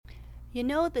You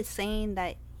know the saying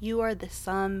that you are the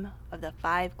sum of the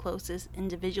five closest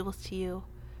individuals to you?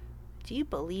 Do you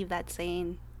believe that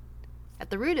saying? At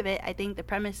the root of it, I think the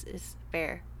premise is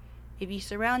fair. If you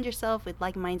surround yourself with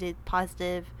like minded,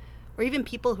 positive, or even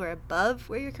people who are above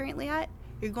where you're currently at,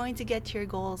 you're going to get to your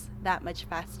goals that much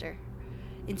faster.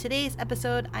 In today's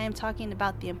episode, I am talking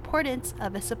about the importance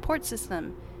of a support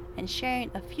system and sharing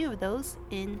a few of those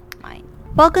in mine.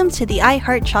 Welcome to the I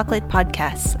Heart Chocolate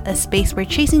podcast, a space where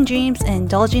chasing dreams and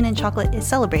indulging in chocolate is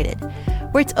celebrated,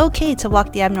 where it's okay to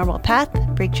walk the abnormal path,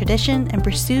 break tradition, and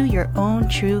pursue your own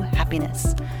true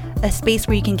happiness. A space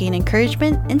where you can gain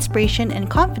encouragement, inspiration, and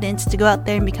confidence to go out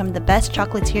there and become the best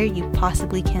chocolatier you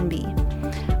possibly can be.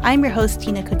 I'm your host,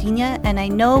 Tina Codina, and I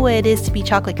know what it is to be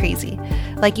chocolate crazy.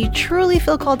 Like you truly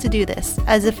feel called to do this,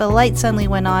 as if a light suddenly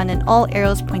went on and all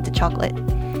arrows point to chocolate.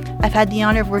 I've had the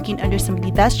honor of working under some of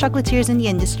the best chocolatiers in the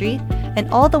industry, and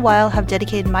all the while have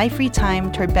dedicated my free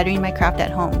time toward bettering my craft at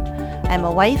home. I'm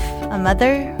a wife, a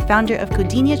mother, founder of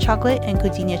Codinia Chocolate and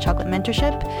Codinia Chocolate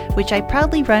Mentorship, which I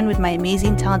proudly run with my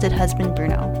amazing, talented husband,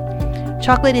 Bruno.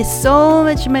 Chocolate is so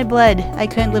much in my blood, I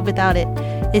couldn't live without it.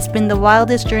 It's been the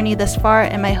wildest journey thus far,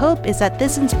 and my hope is that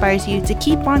this inspires you to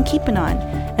keep on keeping on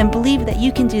and believe that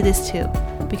you can do this too.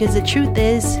 Because the truth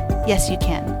is, yes, you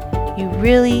can. You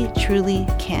really, truly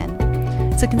can.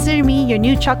 So consider me your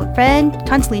new chocolate friend,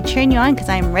 constantly cheering you on because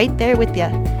I'm right there with you.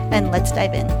 And let's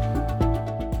dive in.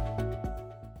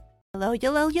 Hello,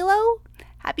 hello, hello.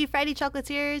 Happy Friday,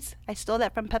 chocolatiers. I stole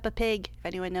that from Peppa Pig. If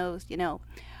anyone knows, you know.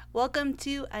 Welcome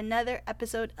to another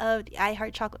episode of the I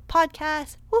Heart Chocolate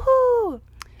podcast. Woohoo!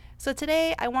 So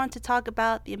today I want to talk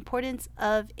about the importance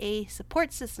of a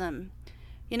support system.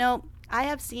 You know, I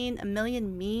have seen a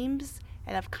million memes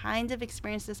and I've kind of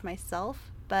experienced this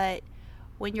myself, but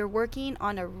when you're working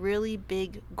on a really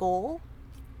big goal,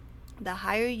 the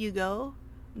higher you go,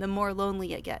 the more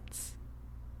lonely it gets.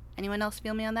 Anyone else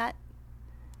feel me on that?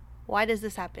 Why does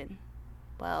this happen?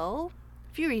 Well,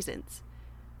 a few reasons.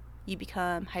 You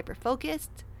become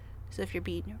hyper-focused. So if you're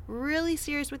being really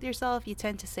serious with yourself, you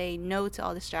tend to say no to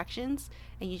all distractions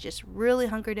and you just really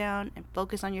hunker down and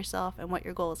focus on yourself and what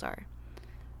your goals are.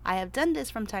 I have done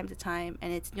this from time to time,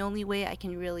 and it's the only way I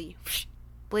can really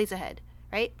blaze ahead,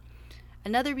 right?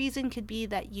 Another reason could be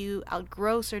that you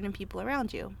outgrow certain people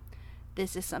around you.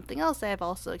 This is something else I have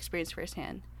also experienced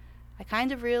firsthand. I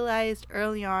kind of realized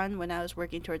early on when I was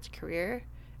working towards a career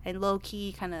and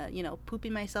low-key kind of,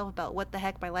 pooping myself about what the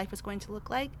heck my life was going to look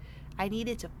like, I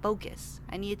needed to focus.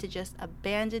 I needed to just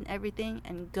abandon everything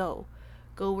and go.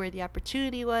 Go where the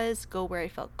opportunity was, go where I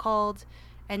felt called,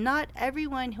 and not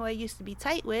everyone who I used to be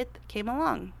tight with came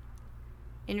along.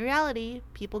 In reality,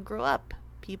 people grow up.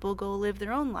 People go live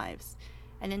their own lives.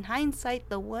 And in hindsight,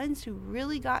 the ones who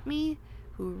really got me,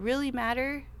 who really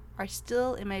matter, are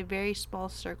still in my very small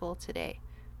circle today.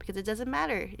 Because it doesn't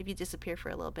matter if you disappear for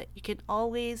a little bit. You can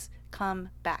always come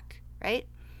back, right?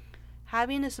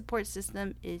 Having a support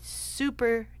system is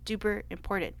super duper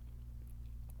important.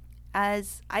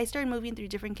 As I started moving through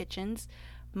different kitchens,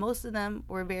 most of them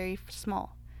were very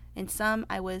small. In some,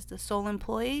 I was the sole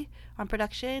employee on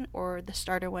production, or the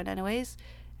starter one anyways.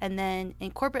 And then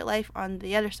in corporate life on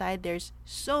the other side, there's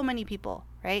so many people,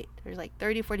 right? There's like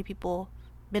 30, 40 people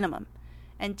minimum.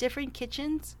 And different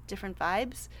kitchens, different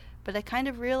vibes. But I kind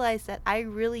of realized that I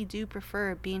really do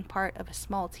prefer being part of a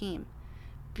small team.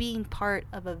 Being part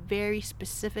of a very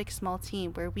specific small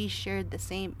team where we shared the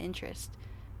same interest.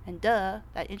 And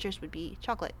that interest would be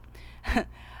chocolate.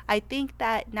 I think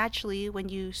that naturally when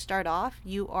you start off,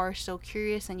 you are so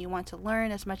curious and you want to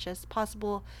learn as much as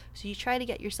possible. So you try to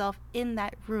get yourself in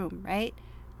that room, right?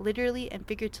 Literally and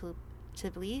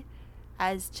figuratively,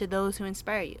 as to those who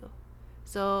inspire you.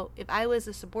 So if I was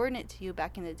a subordinate to you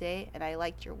back in the day and I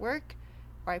liked your work,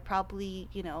 or I probably,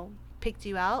 picked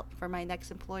you out for my next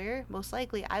employer, most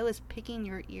likely I was picking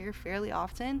your ear fairly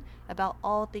often about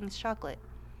all things chocolate.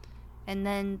 And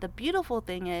then the beautiful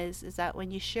thing is that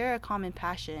when you share a common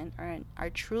passion or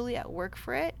are truly at work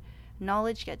for it,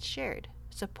 knowledge gets shared,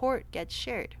 support gets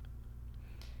shared.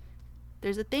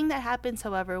 There's a thing that happens,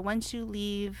 however, once you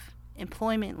leave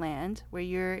employment land where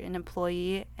you're an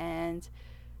employee and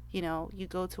you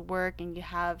go to work and you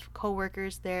have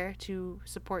coworkers there to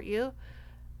support you.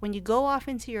 When you go off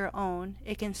into your own,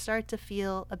 it can start to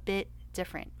feel a bit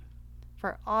different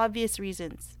for obvious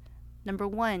reasons. Number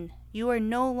one, you are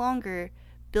no longer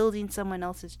building someone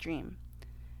else's dream.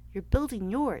 You're building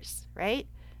yours, right?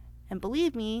 And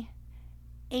believe me,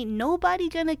 ain't nobody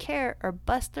gonna care or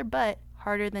bust their butt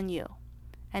harder than you.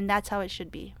 And that's how it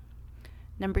should be.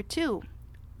 Number two,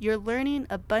 you're learning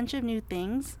a bunch of new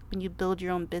things when you build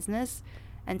your own business,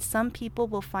 and some people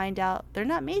will find out they're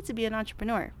not made to be an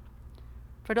entrepreneur.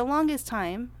 For the longest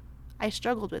time, I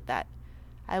struggled with that.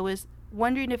 I was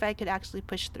wondering if I could actually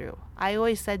push through. I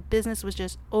always said business was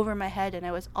just over my head, and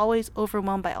I was always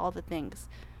overwhelmed by all the things.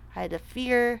 I had a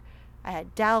fear, I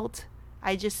had doubt,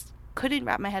 I just couldn't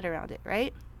wrap my head around it,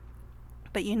 right?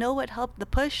 But you know what helped the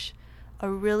push? A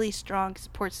really strong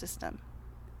support system.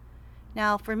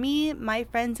 Now, for me, my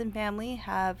friends and family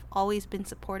have always been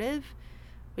supportive,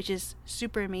 which is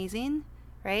super amazing,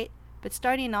 right? But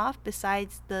starting off,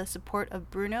 besides the support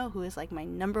of Bruno, who is like my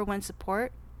number one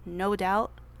support, no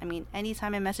doubt. I mean,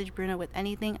 anytime I message Bruno with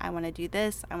anything, I want to do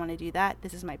this, I want to do that,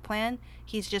 this is my plan,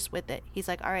 he's just with it. He's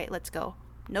like, all right, let's go.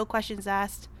 No questions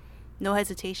asked, no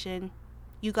hesitation.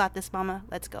 You got this, mama,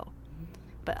 let's go.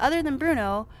 But other than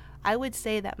Bruno, I would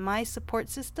say that my support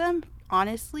system,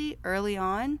 honestly, early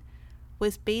on,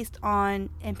 was based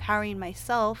on empowering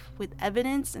myself with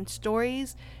evidence and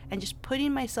stories and just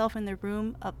putting myself in the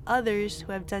room of others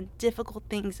who have done difficult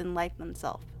things in life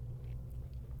themselves.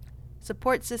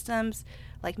 Support systems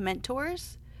like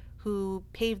mentors who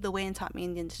paved the way and taught me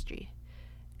in the industry.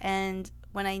 And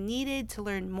when I needed to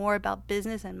learn more about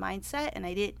business and mindset and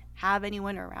I didn't have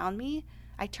anyone around me,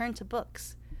 I turned to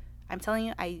books. I'm telling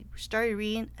you, I started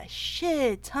reading a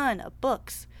shit ton of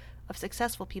books of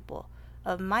successful people,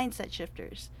 of mindset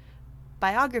shifters,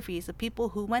 biographies of people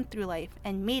who went through life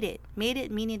and made it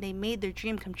meaning they made their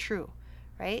dream come true,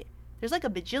 right? There's like a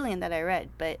bajillion that I read,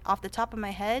 but off the top of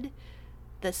my head,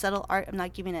 The Subtle Art of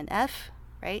Not Giving an F,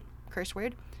 right? Curse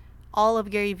word. All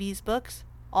of Gary Vee's books,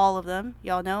 all of them.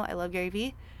 Y'all know I love Gary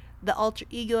Vee. The Alter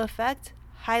Ego Effect,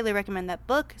 highly recommend that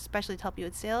book, especially to help you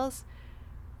with sales.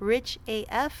 Rich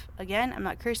AF, again, I'm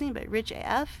not cursing, but Rich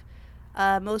AF.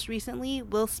 Most recently,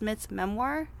 Will Smith's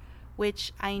memoir,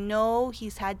 which I know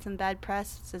he's had some bad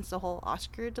press since the whole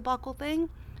Oscar debacle thing,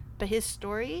 but his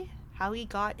story, how he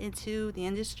got into the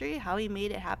industry, how he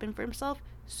made it happen for himself,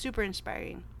 super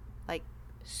inspiring. Like,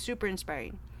 super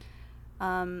inspiring.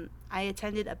 I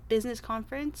attended a business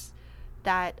conference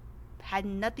that had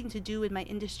nothing to do with my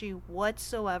industry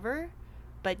whatsoever,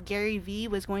 but Gary Vee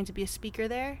was going to be a speaker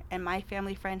there, and a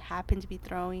family friend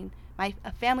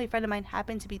of mine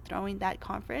happened to be throwing that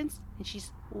conference, and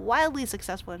she's wildly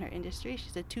successful in her industry.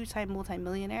 She's a 2-time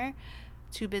multimillionaire,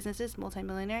 2 businesses,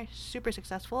 multimillionaire, super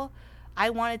successful. I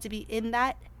wanted to be in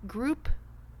that group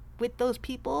with those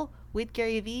people, with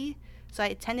Gary Vee, so I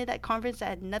attended that conference that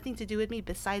had nothing to do with me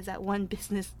besides that one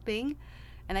business thing,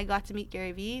 and I got to meet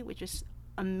Gary Vee, which was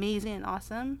amazing and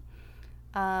awesome.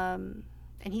 And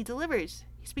he delivers.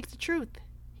 He speaks the truth.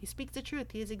 He speaks the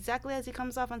truth. He is exactly as he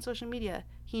comes off on social media.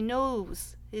 He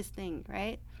knows his thing,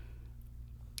 right?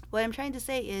 What I'm trying to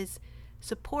say is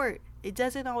support. It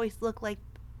doesn't always look like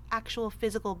actual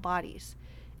physical bodies.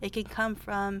 It can come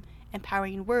from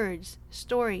empowering words,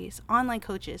 stories, online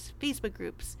coaches, Facebook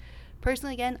groups.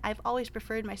 Personally, again, I've always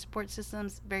preferred my support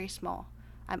systems very small.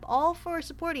 I'm all for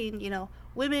supporting,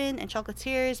 women and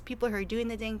chocolatiers, people who are doing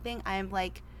the dang thing. I am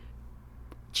like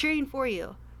cheering for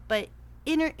you. But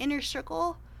inner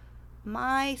circle,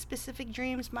 my specific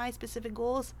dreams, my specific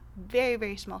goals, very,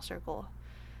 very small circle.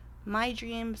 My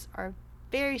dreams are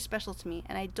very special to me,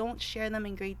 and I don't share them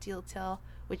in great detail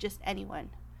with just anyone.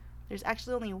 There's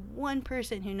actually only one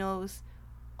person who knows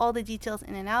all the details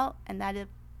in and out, and that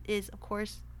is, of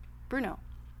course, Bruno.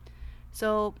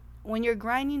 So when you're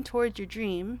grinding towards your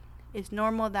dream, it's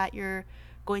normal that you're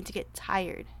going to get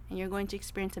tired and you're going to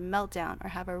experience a meltdown or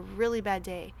have a really bad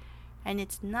day. And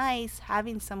it's nice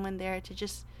having someone there to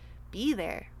just be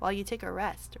there while you take a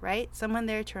rest, right? Someone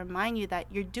there to remind you that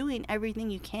you're doing everything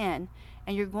you can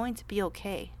and you're going to be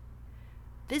okay.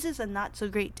 This is a not so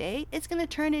great day. It's going to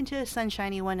turn into a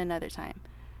sunshiny one another time.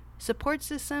 Support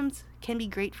systems can be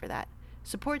great for that.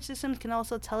 Support systems can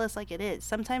also tell us like it is.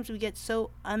 Sometimes we get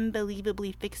so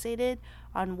unbelievably fixated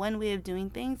on one way of doing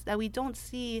things that we don't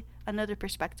see another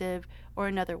perspective or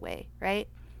another way, right?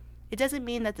 It doesn't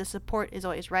mean that the support is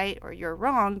always right or you're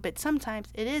wrong, but sometimes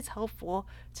it is helpful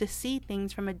to see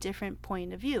things from a different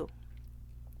point of view.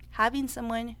 Having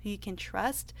someone who you can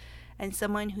trust and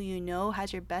someone who you know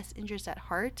has your best interest at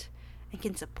heart and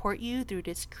can support you through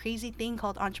this crazy thing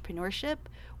called entrepreneurship,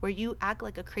 where you act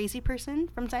like a crazy person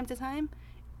from time to time,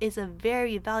 is a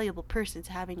very valuable person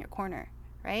to have in your corner,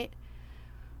 right?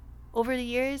 Over the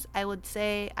years, I would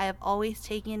say I have always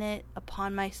taken it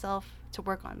upon myself to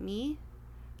work on me.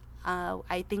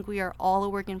 I think we are all a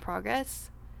work in progress,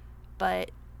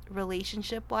 but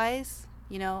relationship-wise,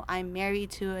 I'm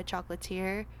married to a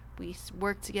chocolatier. We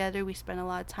work together. We spend a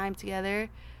lot of time together.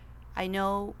 I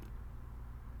know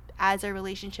as our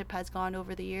relationship has gone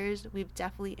over the years, we've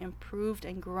definitely improved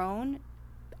and grown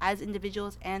as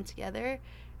individuals and together.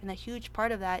 And a huge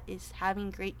part of that is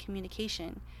having great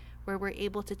communication. where we're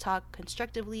able to talk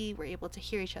constructively, we're able to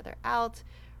hear each other out,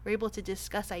 we're able to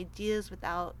discuss ideas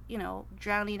without,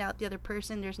 drowning out the other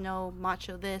person. There's no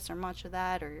macho this or macho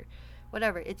that or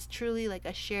whatever. It's truly like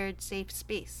a shared safe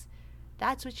space.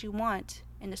 That's what you want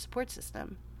in a support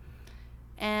system.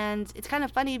 And it's kind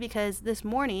of funny because this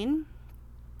morning,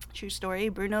 true story,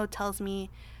 Bruno tells me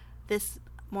this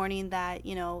morning that,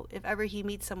 if ever he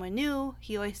meets someone new,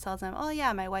 he always tells them, oh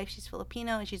yeah, my wife, she's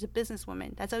Filipino and she's a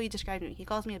businesswoman. That's how he described me. He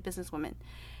calls me a businesswoman.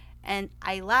 And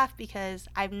I laugh because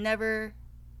I've never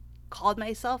called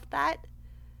myself that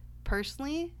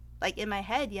personally. Like in my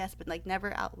head, yes, but like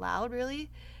never out loud really.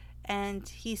 And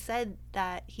he said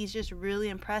that he's just really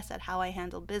impressed at how I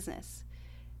handle business.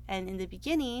 And in the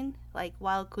beginning, like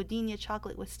while Codinia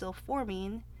Chocolate was still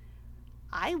forming,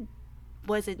 I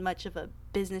wasn't much of a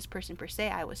business person per se.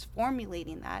 I was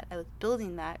formulating that. I was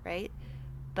building that, right?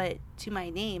 But to my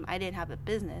name, I didn't have a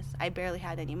business. I barely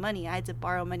had any money. I had to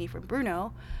borrow money from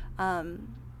Bruno.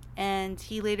 And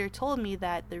he later told me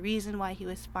that the reason why he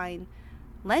was fine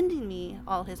lending me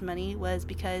all his money was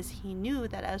because he knew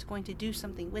that I was going to do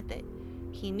something with it.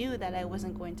 He knew that I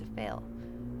wasn't going to fail.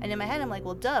 And in my head, I'm like,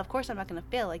 well, duh, of course I'm not going to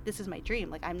fail. Like, this is my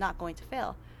dream. Like, I'm not going to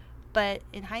fail. But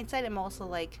in hindsight, I'm also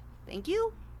like, thank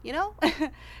you,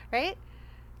 right?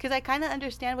 Because I kind of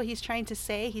understand what he's trying to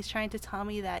say. He's trying to tell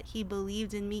me that he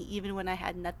believed in me even when I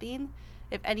had nothing.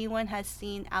 If anyone has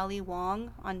seen Ali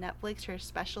Wong on Netflix, her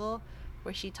special,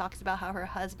 where she talks about how her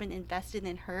husband invested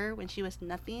in her when she was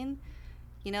nothing,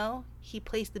 he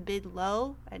placed the bid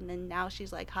low and then now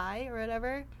she's like high or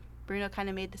whatever. Bruno kind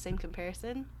of made the same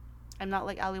comparison. I'm not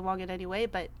like Ali Wong in any way,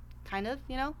 but kind of,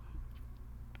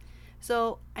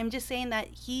 So I'm just saying that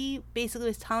he basically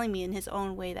was telling me in his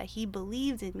own way that he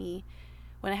believed in me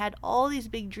when I had all these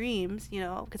big dreams,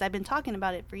 because I've been talking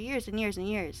about it for years and years and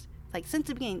years, like since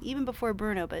the beginning, even before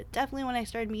Bruno, but definitely when I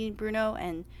started meeting Bruno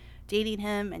and dating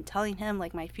him and telling him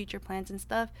like my future plans and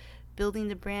stuff, building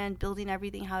the brand, building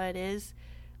everything how it is,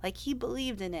 like he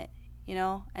believed in it,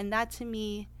 and that to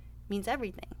me means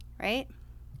everything, right?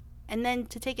 And then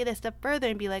to take it a step further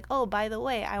and be like, oh, by the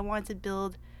way, I want to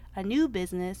build a new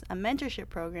business, a mentorship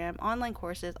program, online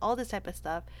courses, all this type of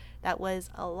stuff that was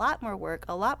a lot more work,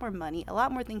 a lot more money, a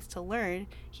lot more things to learn.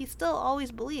 He still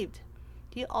always believed.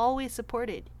 He always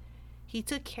supported. He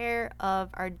took care of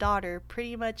our daughter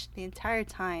pretty much the entire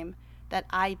time that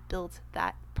I built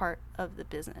that part of the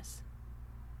business.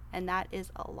 And that is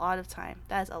a lot of time.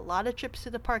 That is a lot of trips to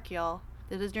the park, y'all.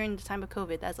 This was during the time of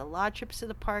COVID. That's a lot of trips to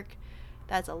the park.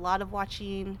 That's a lot of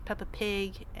watching Peppa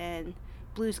Pig and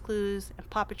Blue's Clues and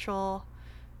Paw Patrol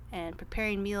and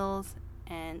preparing meals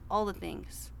and all the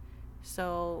things.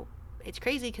 So it's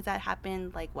crazy because that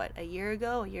happened a year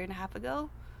and a half ago.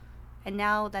 And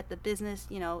now that the business,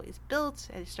 is built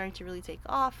and is starting to really take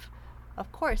off,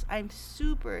 of course, I'm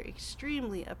super,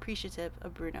 extremely appreciative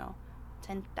of Bruno.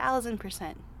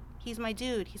 10,000%. He's my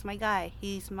dude. He's my guy.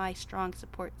 He's my strong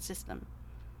support system.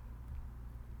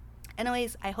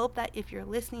 Anyways, I hope that if you're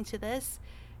listening to this,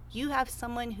 you have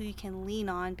someone who you can lean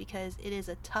on because it is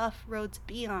a tough road to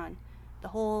be on. The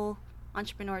whole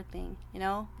entrepreneur thing,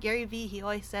 Gary Vee, he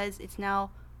always says it's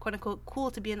now, quote unquote,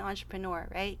 cool to be an entrepreneur,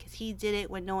 right? Because he did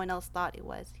it when no one else thought it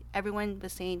was. Everyone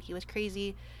was saying he was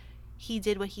crazy. He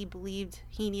did what he believed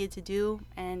he needed to do,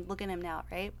 and look at him now,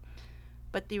 right?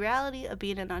 But the reality of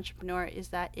being an entrepreneur is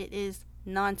that it is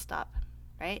nonstop,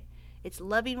 right? It's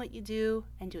loving what you do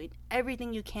and doing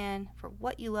everything you can for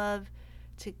what you love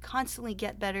to constantly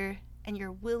get better, and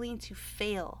you're willing to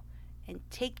fail and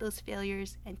take those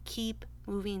failures and keep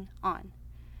moving on.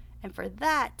 And for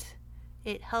that,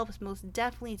 it helps most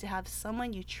definitely to have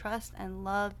someone you trust and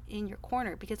love in your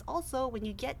corner, because also when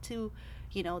you get to,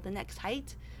 the next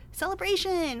height,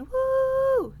 celebration,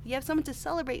 woo! You have someone to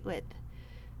celebrate with.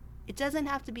 It doesn't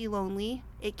have to be lonely.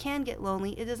 It can get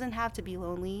lonely. It doesn't have to be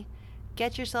lonely.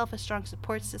 Get yourself a strong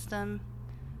support system.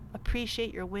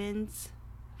 Appreciate your wins.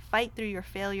 Fight through your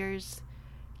failures.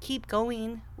 Keep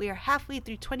going. We are halfway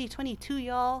through 2022,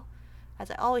 y'all.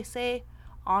 As I always say,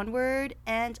 onward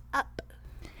and up.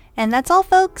 And that's all,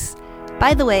 folks.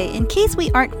 By the way, in case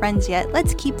we aren't friends yet,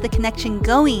 let's keep the connection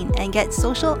going and get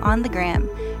social on the gram.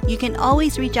 You can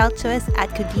always reach out to us at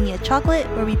Codinia Chocolate,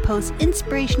 where we post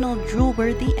inspirational,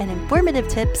 drool-worthy, and informative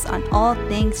tips on all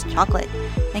things chocolate.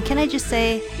 And can I just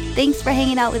say, thanks for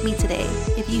hanging out with me today.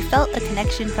 If you felt a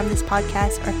connection from this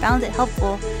podcast or found it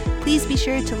helpful, please be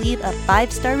sure to leave a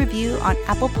 5-star review on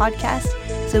Apple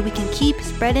Podcasts so we can keep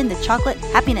spreading the chocolate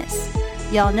happiness.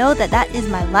 Y'all know that is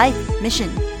my life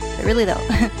mission. But really though,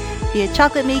 via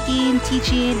chocolate making,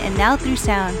 teaching, and now through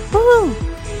sound. Woohoo!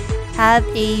 Have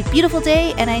a beautiful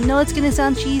day, and I know it's going to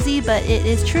sound cheesy, but it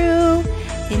is true.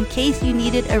 in case you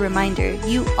needed a reminder,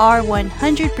 you are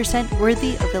 100%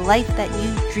 worthy of the life that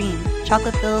you dream,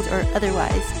 chocolate-filled or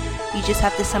otherwise. You just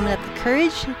have to summon up the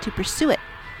courage to pursue it.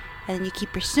 And then you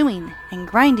keep pursuing and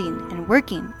grinding and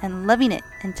working and loving it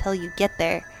until you get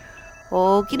there.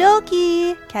 Okie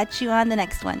dokie. Catch you on the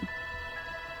next one.